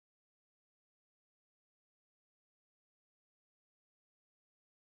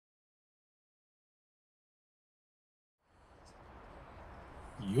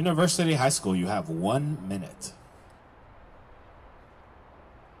University High School, you have 1 minute.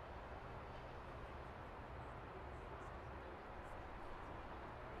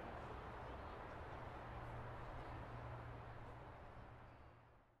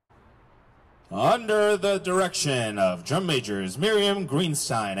 Under the direction of drum majors Miriam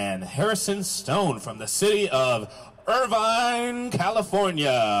Greenstein and Harrison Stone from the city of Irvine,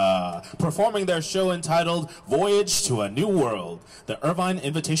 California, performing their show entitled Voyage to a New World. The Irvine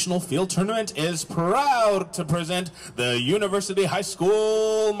Invitational Field Tournament is proud to present the University High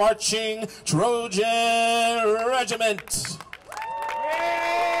School Marching Trojan Regiment.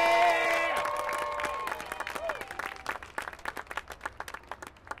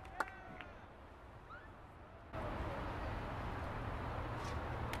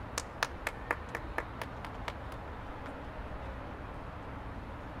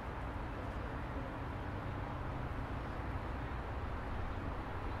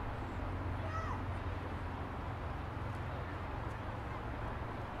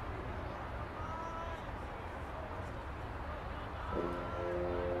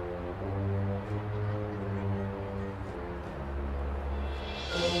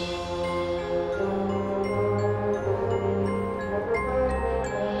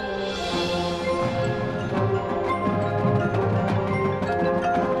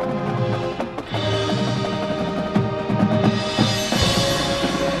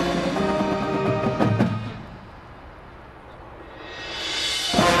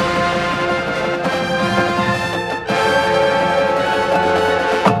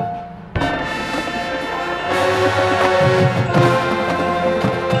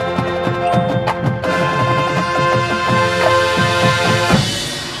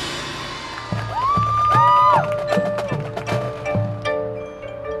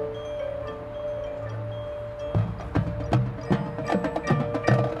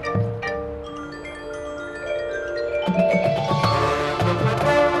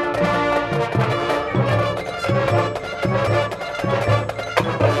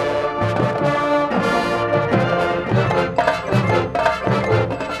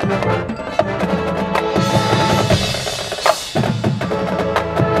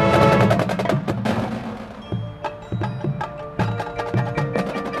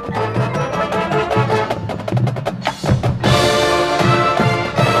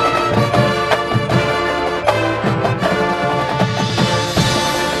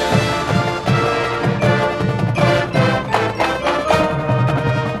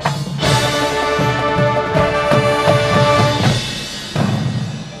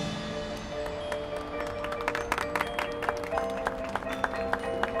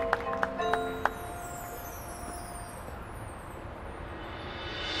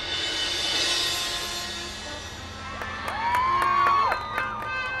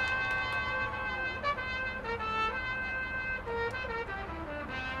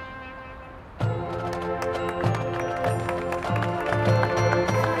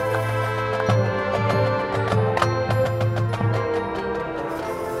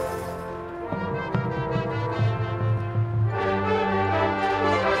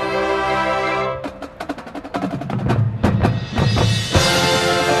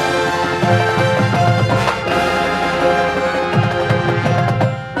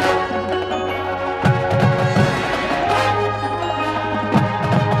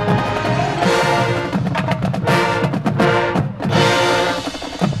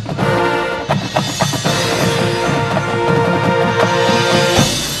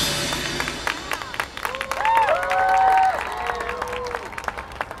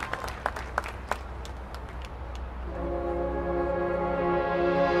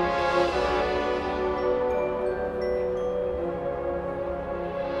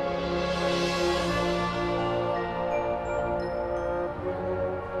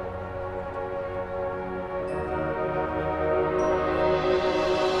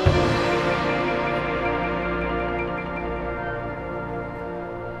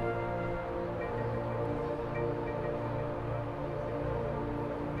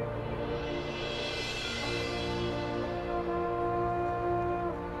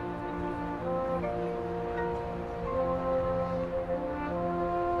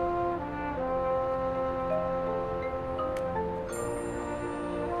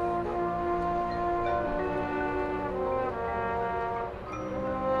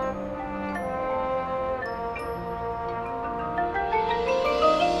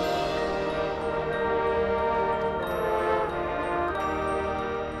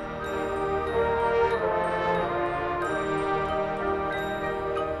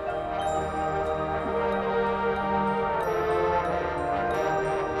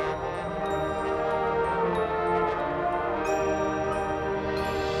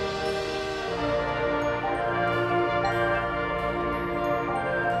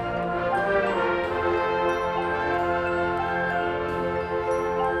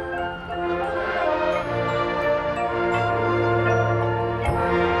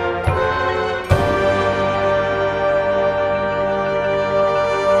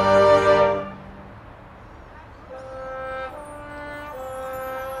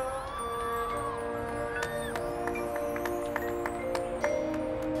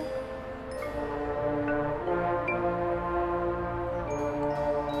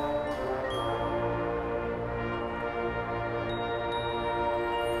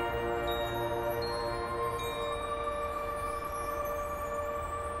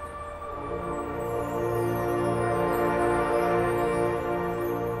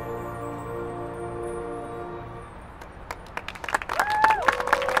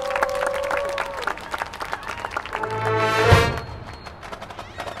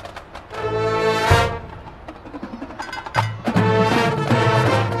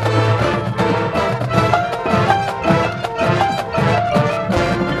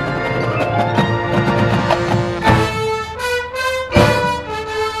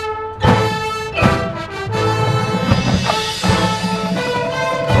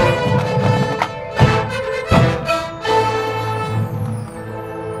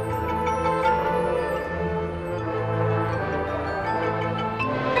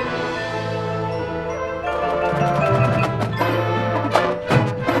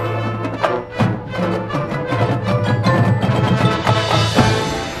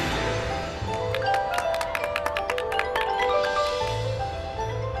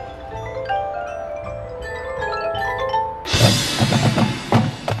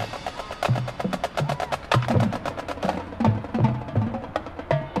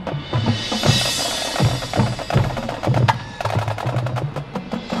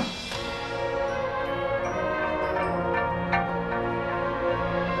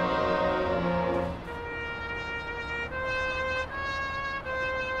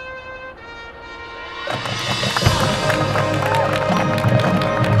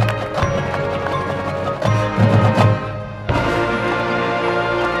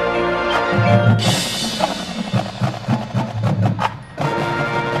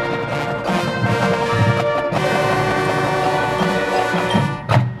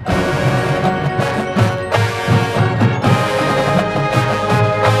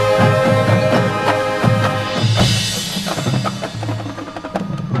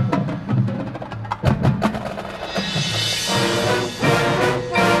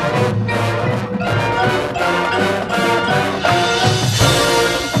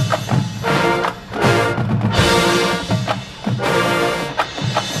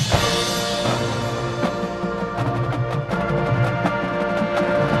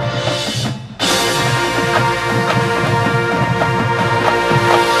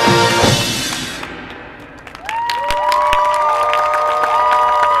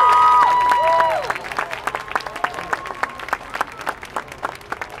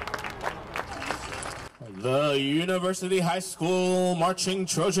 The University High School Marching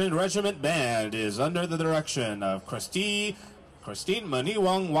Trojan Regiment Band is under the direction of Christine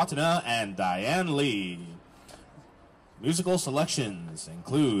Maniwang Watana and Diane Lee. Musical selections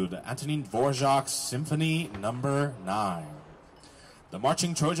include Antonin Dvorak's Symphony No. 9. The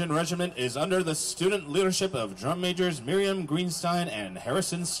Marching Trojan Regiment is under the student leadership of drum majors Miriam Greenstein and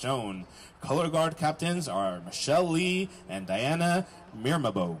Harrison Stone. Color guard captains are Michelle Lee and Diana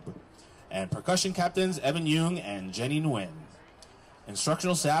Mirmabob. And percussion captains Evan Young and Jenny Nguyen.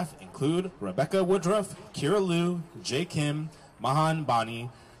 Instructional staff include Rebecca Woodruff, Kira Liu, Jay Kim, Mahan Bani,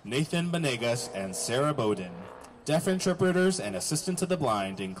 Nathan Benegas, and Sarah Bowden. Deaf interpreters and assistant to the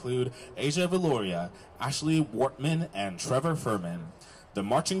blind include Asia Valoria, Ashley Wortman, and Trevor Furman. The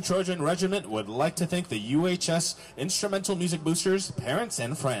Marching Trojan Regiment would like to thank the UHS Instrumental Music Boosters, parents,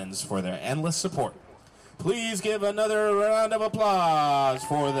 and friends for their endless support. Please give another round of applause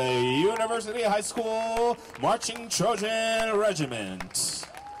for the University High School Marching Trojan Regiment.